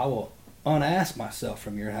 "Cool, I will unask myself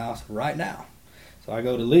from your house right now." So I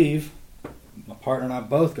go to leave, my partner and I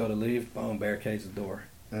both go to leave. Boom, barricades the door.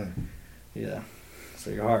 Yeah. So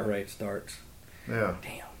your heart rate starts. Yeah.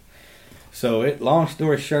 Damn. So long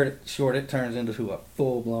story short, it turns into a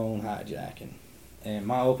full-blown hijacking. And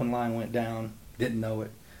my open line went down. Didn't know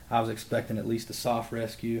it. I was expecting at least a soft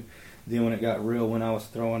rescue. Then when it got real, when I was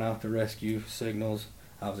throwing out the rescue signals,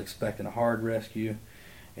 I was expecting a hard rescue.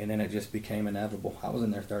 And then it just became inevitable. I was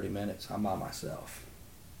in there 30 minutes. I'm by myself.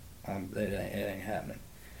 It ain't happening.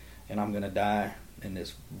 And I'm going to die in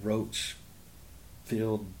this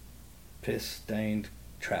roach-filled, piss-stained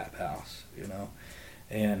trap house, you know.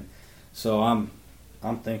 And so I'm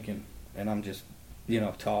thinking, and I'm just, you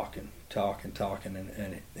know, talking,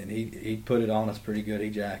 and he put it on us pretty good. He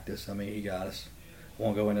jacked us. I mean, he got us.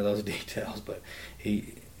 Won't go into those details, but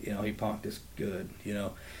he punked us good, you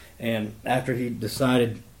know. And after he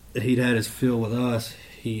decided that he'd had his fill with us,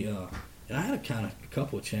 and I had a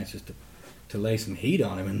couple of chances to lay some heat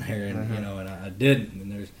on him in there, and you know, and I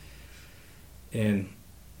didn't. And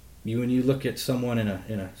when you look at someone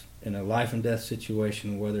in a life and death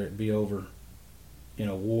situation, whether it be over in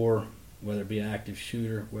a war, whether it be an active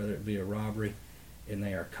shooter, whether it be a robbery, and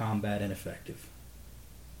they are combat ineffective.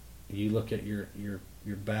 You look at your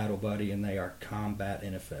battle buddy, and they are combat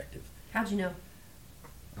ineffective. How'd you know?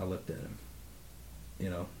 I looked at him, you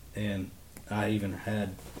know, and I even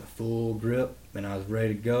had a full grip, and I was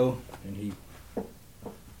ready to go, and he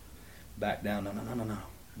backed down. No,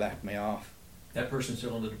 backed me off. That person's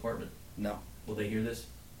still in the department? No. Will they hear this?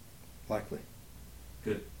 Likely.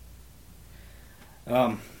 Good.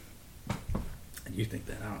 You think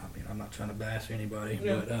that? I mean, I'm not trying to bash anybody,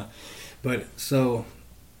 Yeah. but so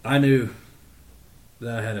I knew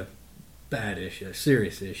that I had a bad issue, a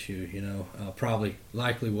serious issue. You know, probably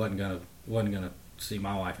likely wasn't gonna see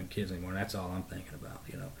my wife and kids anymore. And that's all I'm thinking about.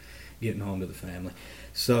 You know, getting home to the family.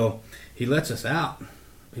 So he lets us out.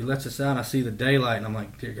 And I see the daylight, and I'm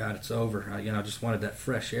like, dear God, it's over. I just wanted that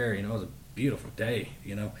fresh air. You know, it was a beautiful day.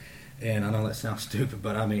 You know, and I know that sounds stupid,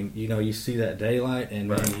 but I mean, you know, you see that daylight, and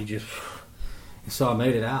man, you just. And so I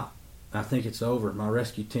made it out. I think it's over. My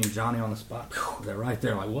rescue team, Johnny on the spot, they're right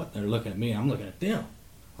there. Like, what? They're looking at me. I'm looking at them.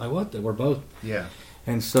 Like, what? We're both. Yeah.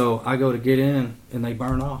 And so I go to get in, and they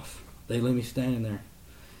burn off. They leave me standing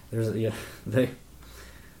there.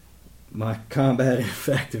 My combat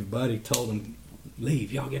effective buddy told them,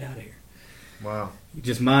 leave. Y'all get out of here. Wow. And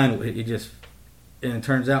it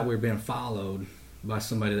turns out we were being followed by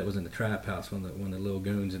somebody that was in the trap house, one of the little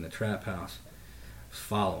goons in the trap house was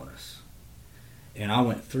following us. And I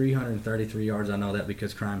went 333 yards. I know that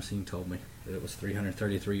because crime scene told me that it was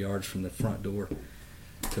 333 yards from the front door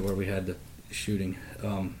to where we had the shooting.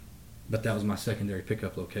 But that was my secondary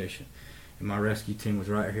pickup location. And my rescue team was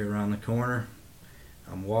right here around the corner.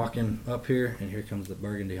 I'm walking up here, and here comes the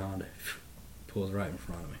burgundy Honda. Pulls right in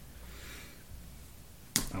front of me.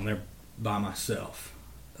 I'm there by myself.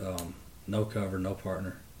 No cover, no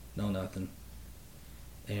partner, no nothing.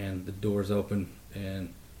 And the door's open,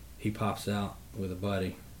 and he pops out with a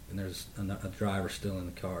buddy, and there's a driver still in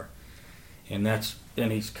the car. And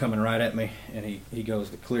he's coming right at me, and he goes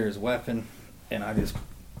to clear his weapon, and I just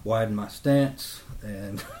widen my stance,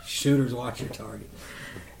 and shooters watch your target.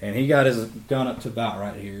 And he got his gun up to about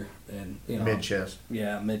right here, and you know, mid-chest.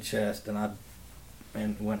 Yeah, mid-chest, but I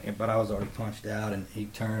was already punched out, and he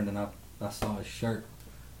turned, and I saw his shirt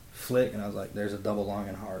flick, and I was like, "There's a double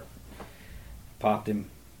lunging heart." Popped him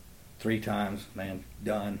 3 times, man,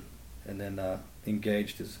 done, and then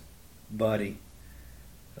engaged his buddy,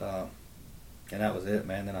 and that was it,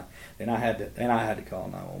 man. Then I had to call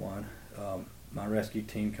 911. My rescue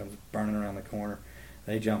team comes burning around the corner.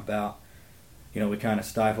 They jump out. You know, we kind of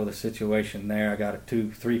stifle the situation there. I got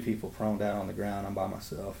 3 people prone down on the ground. I'm by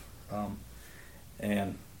myself,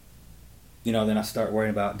 and you know, then I start worrying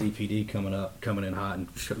about DPD coming in hot and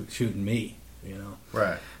shooting me. You know,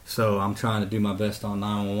 right. So I'm trying to do my best on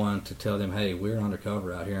 911 to tell them, hey, we're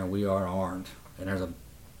undercover out here and we are armed, and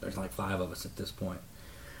there's like 5 of us at this point.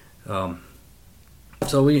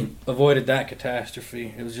 So we avoided that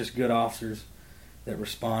catastrophe. It was just good officers that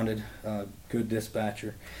responded, good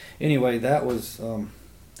dispatcher. Anyway, that was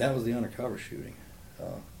the undercover shooting.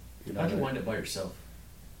 You know, How'd you wind up by yourself?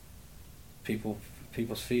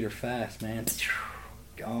 People's feet are fast, man.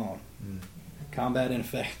 Gone. Combat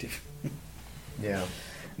ineffective. Yeah.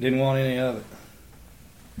 Didn't want any of it.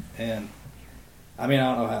 And I mean,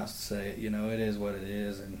 I don't know how else to say it. You know, it is what it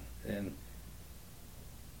is, and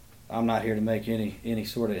I'm not here to make any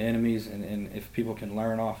sort of enemies. And if people can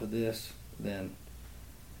learn off of this, then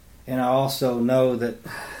And I also know that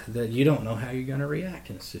you don't know how you're going to react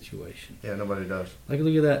in a situation. Yeah, nobody does. Like,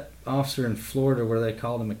 look at that officer in Florida where they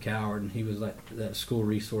called him a coward, and he was like that school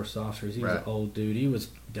resource officer. He was an old dude. He was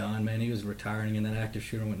done, man. He was retiring, and that active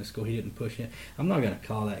shooter went to school. He didn't push it. I'm not going to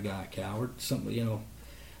call that guy a coward. A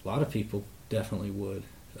lot of people definitely would.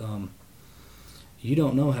 You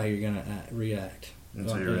don't know how you're going to react in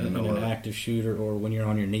an active shooter, or when you're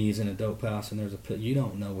on your knees in a dope house and there's a pit. You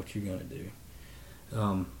don't know what you're going to do.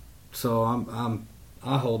 So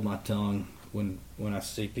I hold my tongue when I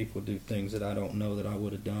see people do things that I don't know that I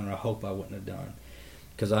would have done, or I hope I wouldn't have done,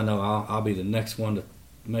 because I know I'll be the next one to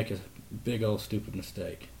make a big old stupid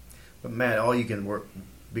mistake. But Matt, all you can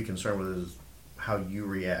be concerned with is how you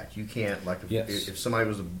react. You can't, like, if somebody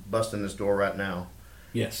was busting this door right now.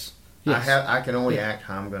 Yes. I can only act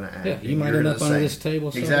how I'm going to act. Yeah, you might end up under this table.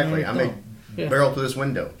 Exactly. I may barrel through this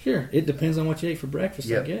window. Sure. It depends on what you ate for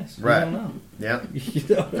breakfast, I guess. Right. You don't know. Yeah. You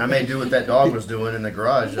don't know. I may do what that dog was doing in the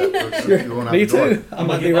garage. Me too. I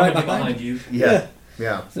might be right behind you. Yeah.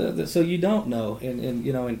 Yeah. So you don't know. And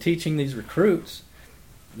in teaching these recruits,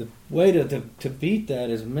 the way to beat that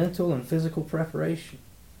is mental and physical preparation.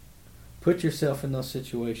 Put yourself in those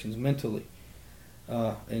situations mentally,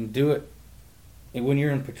 and do it. And when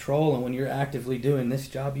you're in patrol and when you're actively doing this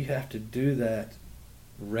job, you have to do that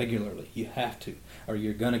regularly. You have to, or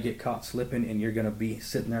you're going to get caught slipping, and you're going to be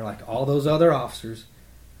sitting there like all those other officers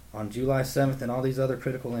on July 7th and all these other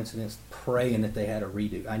critical incidents, praying that they had a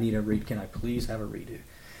redo. I need a redo. Can I please have a redo?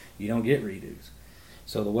 You don't get redos.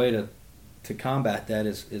 So the way to combat that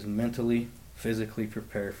is mentally, physically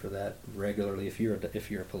prepare for that regularly. If you're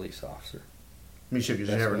a police officer. Because you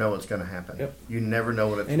never know what's going to happen. Yep. You never know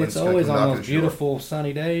what it's. And it's always on those beautiful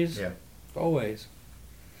sunny days. Yeah. Always.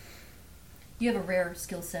 You have a rare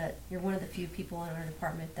skill set. You're one of the few people in our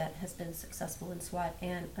department that has been successful in SWAT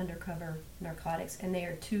and undercover narcotics, and they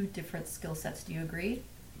are two different skill sets. Do you agree?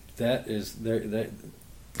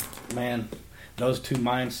 Man, those two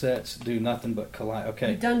mindsets do nothing but collide.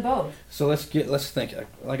 Okay. You've done both. So let's think.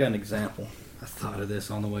 I got an example. I thought of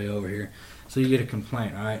this on the way over here. So you get a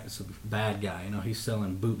complaint, all right? It's a bad guy. He's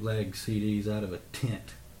selling bootleg CDs out of a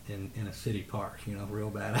tent in a city park.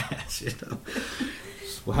 Real badass.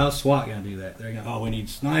 Well, how's SWAT gonna do that? They're gonna, we need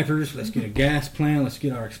snipers. Let's get a gas plant. Let's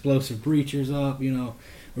get our explosive breachers up.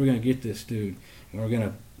 We're gonna get this dude, and we're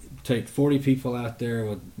gonna take 40 people out there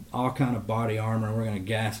with all kind of body armor, and we're gonna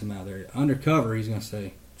gas them out there. Undercover, he's gonna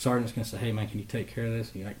say, sergeant's gonna say, "Hey man, can you take care of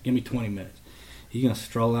this?" Give me 20 minutes. He's gonna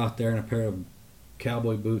stroll out there in a pair of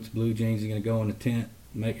cowboy boots, blue jeans. He's gonna go in the tent.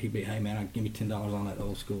 Hey man, give me $10 on that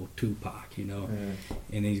old school Tupac, And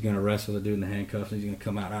he's gonna wrestle the dude in the handcuffs. And he's gonna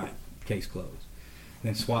come out, all right, case closed. And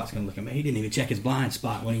then SWAT's gonna look at me. He didn't even check his blind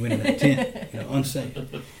spot when he went in that tent. Unsafe.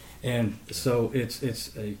 And so it's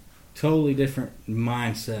a totally different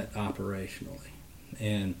mindset operationally,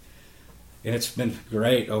 and it's been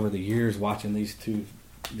great over the years watching these two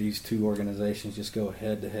organizations just go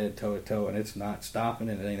head to head, toe to toe, and it's not stopping,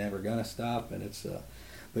 and it ain't ever gonna stop. And it's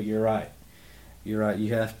but you're right. You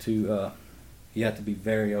have to be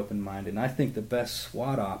very open-minded. And I think the best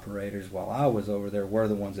SWAT operators while I was over there were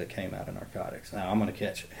the ones that came out of narcotics. Now I'm gonna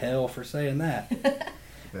catch hell for saying that,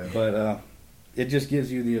 but it just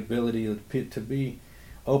gives you the ability to be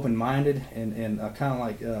open-minded and kind of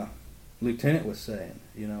like Lieutenant was saying.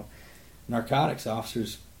 Narcotics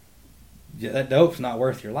officers, that dope's not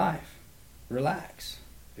worth your life. Relax,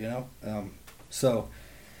 so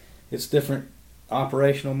it's different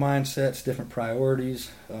operational mindsets, different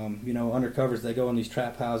priorities. Undercovers, they go in these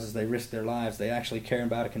trap houses, they risk their lives. They actually care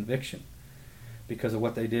about a conviction because of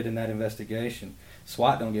what they did in that investigation.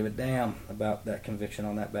 SWAT don't give a damn about that conviction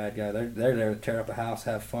on that bad guy. They're there to tear up a house,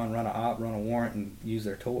 have fun, run a warrant, and use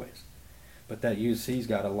their toys. But that UC's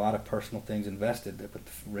got a lot of personal things invested, but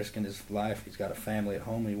risking his life. He's got a family at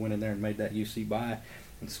home. He went in there and made that UC buy,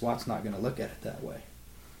 and SWAT's not going to look at it that way.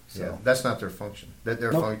 So, yeah, that's not their function.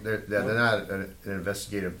 They're not an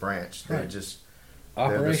investigative branch. They're just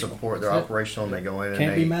they're support. They're operational, and they go in.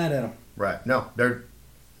 Can't be mad at them. Right? No, they're.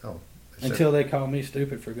 Until they call me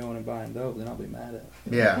stupid for going and buying dope, then I'll be mad at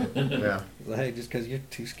them. Yeah. Like, hey, just because you're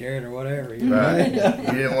too scared or whatever. Right. you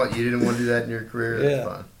didn't want to do that in your career.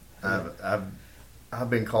 That's fine. I've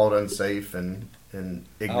been called unsafe and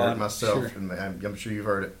ignorant myself, sure. and I'm sure you've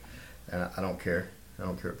heard it. And I don't care. I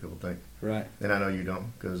don't care what people think. Right. And I know you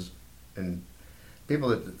don't, and people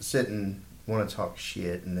that sit and want to talk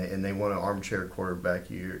shit and they want to armchair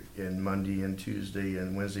quarterback you in Monday and Tuesday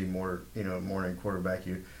and Wednesday morning quarterback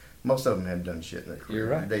you. Most of them haven't done shit in their career. You're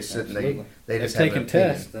right. They sit Absolutely. and they just They've have taken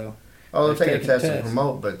tests though. Oh, they've taken tests and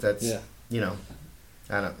promote, but that's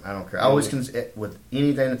I don't care. I always with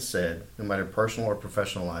anything that's said, no matter personal or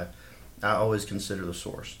professional life, I always consider the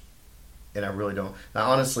source, and I really don't.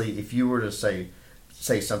 Now, honestly, if you were to say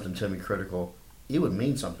something to me critical, it would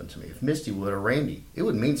mean something to me. If Misty would or Randy, it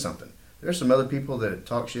would mean something. There's some other people that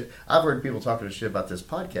talk shit. I've heard people talking shit about this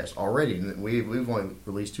podcast already, and we've only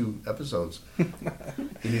released 2 episodes.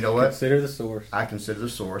 And you know what? Consider the source. I consider the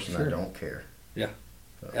source, and Sure. I don't care. Yeah,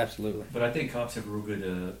 absolutely. But I think cops have a real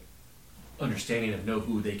good understanding of know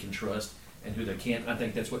who they can trust and who they can't. I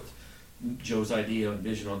think that's what Joe's idea and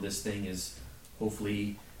vision on this thing is.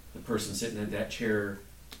 Hopefully, the person sitting in that chair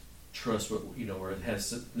trusts what or it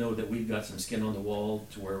has know that we've got some skin on the wall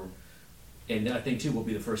to where. And I think too, we'll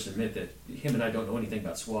be the first to admit that him and I don't know anything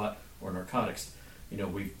about SWAT or narcotics.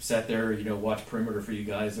 We've sat there, watched perimeter for you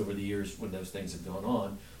guys over the years when those things have gone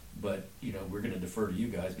on. But we're going to defer to you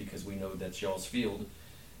guys because we know that's y'all's field.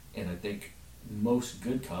 And I think most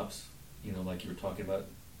good cops, like you were talking about,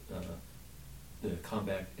 the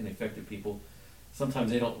combat ineffective people,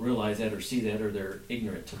 sometimes they don't realize that or see that, or they're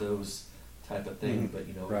ignorant to those type of things.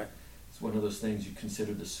 Mm-hmm. But Right. it's one of those things you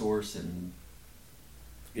consider the source and.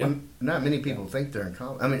 Yep. Well, not many people think they're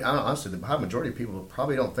incompetent. I mean, honestly, the high majority of people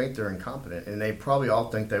probably don't think they're incompetent, and they probably all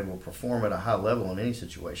think they will perform at a high level in any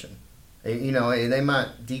situation. And they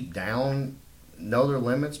might deep down know their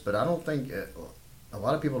limits, but I don't think a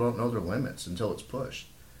lot of people don't know their limits until it's pushed.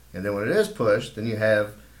 And then when it is pushed, then you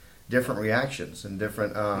have different reactions and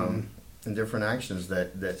different and different actions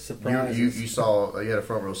that Surprises. you saw. You had a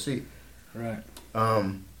front row seat. Right.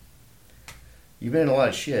 You've been in a lot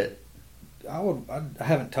of shit. I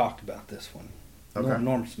haven't talked about this one. Okay.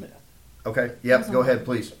 Norm Smith. Okay. Yep. Go ahead,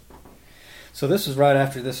 please. So this was right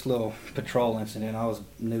after this little patrol incident. I was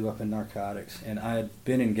new up in narcotics, and I had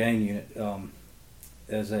been in gang unit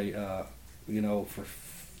as a for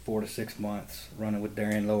 4 to 6 months, running with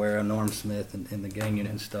Darian Loera, Norm Smith, in the gang unit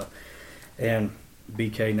and stuff, and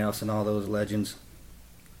BK Nelson, all those legends.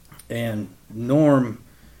 And Norm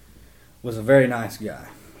was a very nice guy.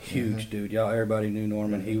 Huge dude, y'all. Everybody knew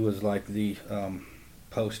Norman. He was like the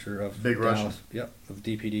poster of Big Russian. Dallas, yep, of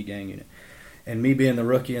DPD gang unit. And me being the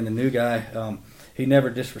rookie and the new guy, he never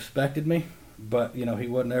disrespected me. But he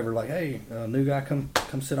wasn't ever like, "Hey, new guy, come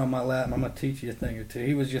sit on my lap. I'm gonna teach you a thing or two."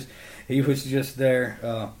 He was just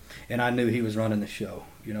there, and I knew he was running the show.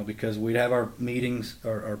 Because we'd have our meetings,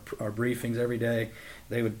 our briefings every day.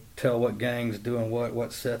 They would tell what gangs doing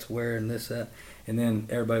what sets where, and this that. And then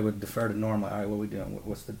everybody would defer to Norm, like, all right, what are we doing?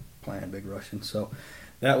 What's the plan, Big Russian? So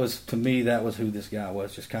that was who this guy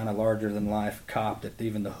was, just kind of larger-than-life cop that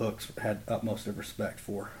even the hooks had utmost of respect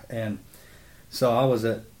for. And so I was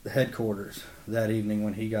at headquarters that evening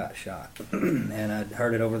when he got shot, and I'd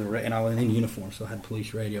heard it over the radio, and I was in uniform, so I had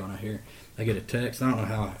police radio, and I get a text. I don't know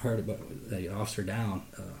how I heard it, but the officer down,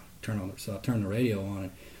 so I turned the radio on,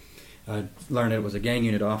 and I learned it was a gang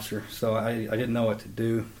unit officer, so I didn't know what to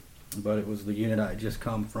do. But it was the unit I had just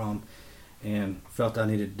come from and felt I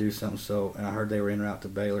needed to do something. And I heard they were en route to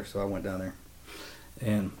Baylor, so I went down there.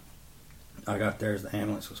 And I got there as the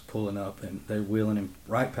ambulance was pulling up, and they were wheeling him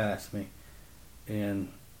right past me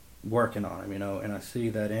and working on him, And I see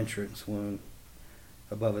that entrance wound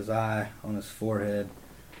above his eye, on his forehead.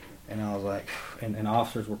 And I was like, and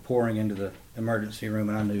officers were pouring into the emergency room,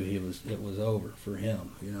 and I knew it was over for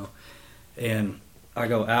him, And I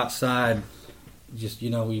go outside. Just,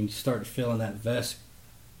 when you start feeling that vest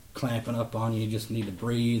clamping up on you, you just need to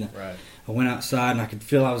breathe. Right. I went outside, and I could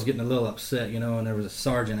feel I was getting a little upset, and there was a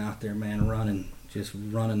sergeant out there, man, running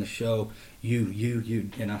the show. You.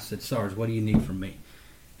 And I said, "Sarge, what do you need from me?"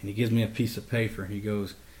 And he gives me a piece of paper. He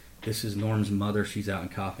goes, "This is Norm's mother. She's out in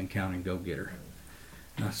Coffin County. Go get her."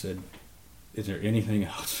 And I said, "Is there anything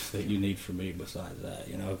else that you need from me besides that?"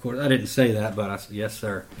 Of course, I didn't say that, but I said, "Yes,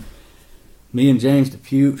 sir." Me and James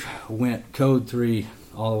DePute went Code 3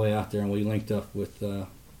 all the way out there, and we linked up with the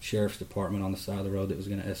sheriff's department on the side of the road that was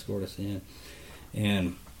going to escort us in.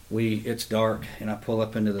 And it's dark, and I pull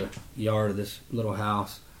up into the yard of this little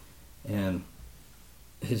house, and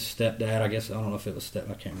his stepdad, I don't know if it was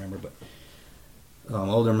I can't remember, but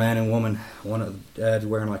older man and woman, one of the dads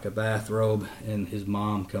wearing like a bathrobe, and his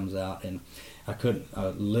mom comes out, and I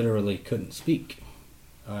literally couldn't speak.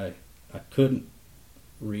 I couldn't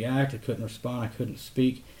react, I couldn't respond, I couldn't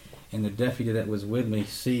speak, and the deputy that was with me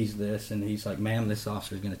sees this, and he's like, "Ma'am, this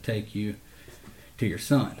officer is going to take you to your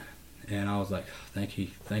son." And I was like,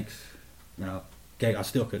 thanks. I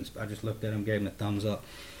still couldn't. I just looked at him, gave him a thumbs up.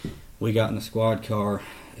 We got in the squad car,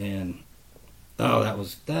 and that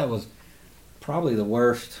was probably the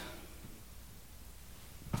worst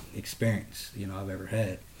experience I've ever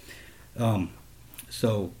had.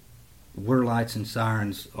 So we're lights and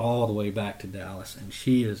sirens all the way back to Dallas, and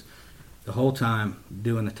she is the whole time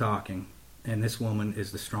doing the talking. And this woman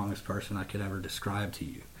is the strongest person I could ever describe to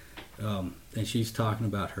you. And she's talking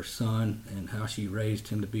about her son and how she raised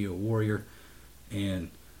him to be a warrior. And,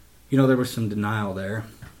 there was some denial there.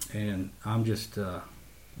 And I'm just,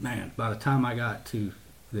 man, by the time I got to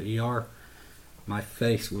the ER, my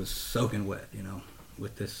face was soaking wet,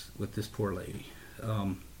 with this poor lady.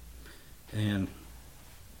 And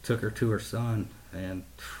took her to her son. And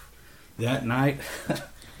that night,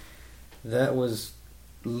 that was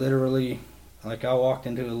literally like I walked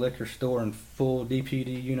into a liquor store in full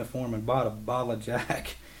DPD uniform and bought a bottle of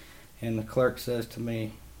Jack, and the clerk says to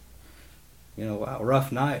me, wow,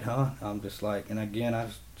 rough night, huh? I'm just like, and again, I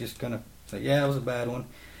was just gonna say, yeah, it was a bad one,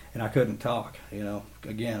 and I couldn't talk,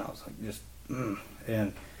 again, I was like, just,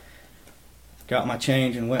 and got my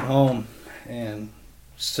change and went home and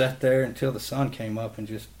sat there until the sun came up and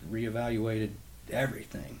just reevaluated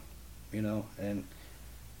everything, and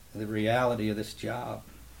the reality of this job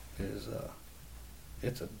is,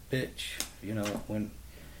 it's a bitch, when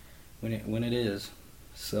it is.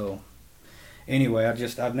 So anyway,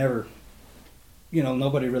 I've never,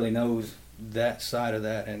 nobody really knows that side of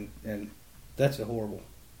that, and that's a horrible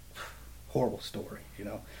story,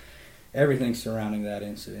 Everything surrounding that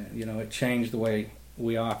incident, it changed the way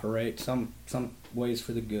we operate, some ways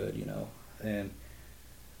for the good,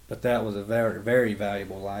 but that was a very, very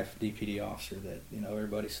valuable life DPD officer that,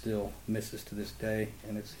 everybody still misses to this day,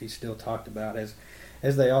 and he's still talked about as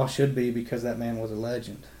they all should be, because that man was a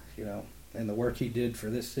legend, and the work he did for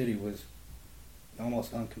this city was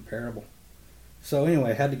almost uncomparable. So anyway,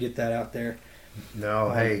 I had to get that out there. No,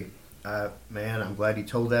 hey, man, I'm glad you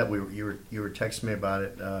told that. You were texting me about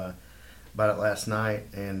it last night,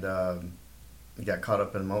 and got caught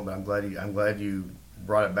up in the moment. I'm glad you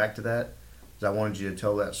brought it back to that, because I wanted you to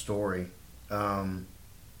tell that story. I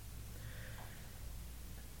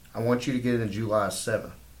want you to get into July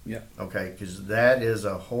 7th. Yeah. Okay, because that is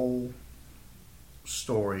a whole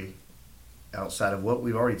story outside of what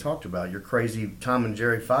we've already talked about. Your crazy Tom and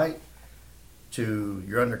Jerry fight to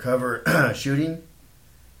your undercover shooting,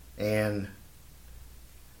 and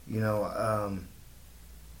I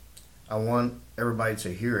want everybody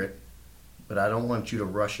to hear it, but I don't want you to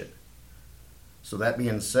rush it. So that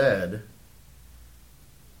being said,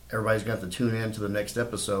 everybody's going to have to tune in to the next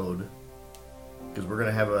episode, because we're going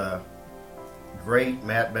to have a great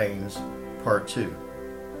Matt Baines part 2.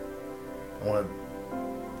 I want to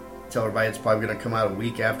tell everybody it's probably going to come out a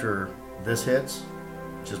week after this hits,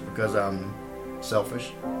 just because I'm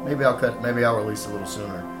selfish. Maybe I'll release it a little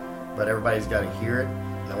sooner, but everybody's got to hear it,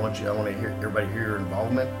 and I want to hear everybody hear your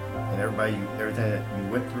involvement and everything that you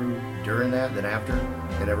went through during that, then after,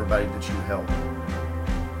 and everybody that you helped.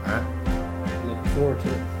 All right. Looking forward to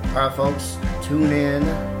it. All right, folks, tune in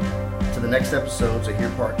to the next episode to hear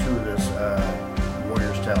part 2 of this